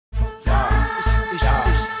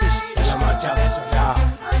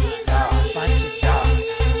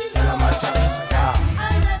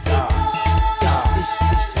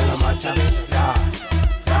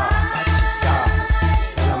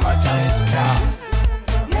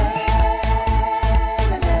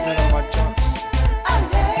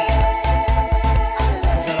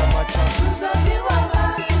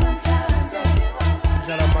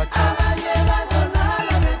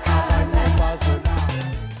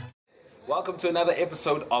Welcome to another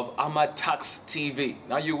episode of AmaTuks TV.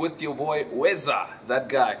 Now you're with your boy Weza, that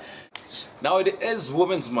guy. Now it is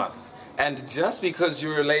Women's Month, and just because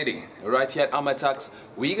you're a lady, right here at AmaTuks,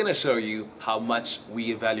 we're gonna show you how much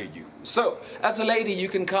we value you. So, as a lady, you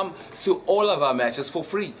can come to all of our matches for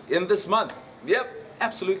free in this month. Yep,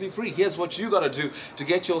 absolutely free. Here's what you gotta do to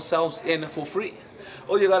get yourselves in for free.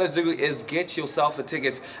 All you gotta do is get yourself a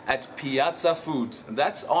ticket at Piazza Foods.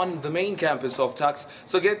 That's on the main campus of Tuks.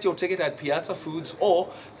 So get your ticket at Piazza Foods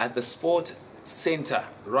or at the Sport Center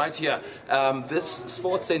right here. This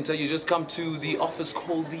sports center, you just come to the office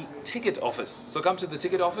called the ticket office. So come to the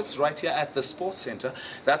ticket office right here at the sports center.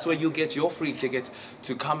 That's where you'll get your free ticket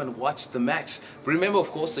to come and watch the match. Remember,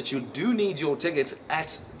 of course, that you do need your ticket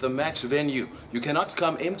at the match venue. You cannot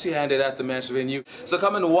come empty-handed at the match venue. So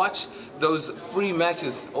come and watch those free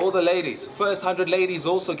matches. All the ladies, first 100 ladies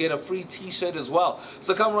also get a free t-shirt as well.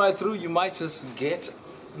 So come right through. You might just get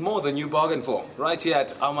more than you bargained for right here at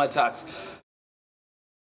AmaTuks.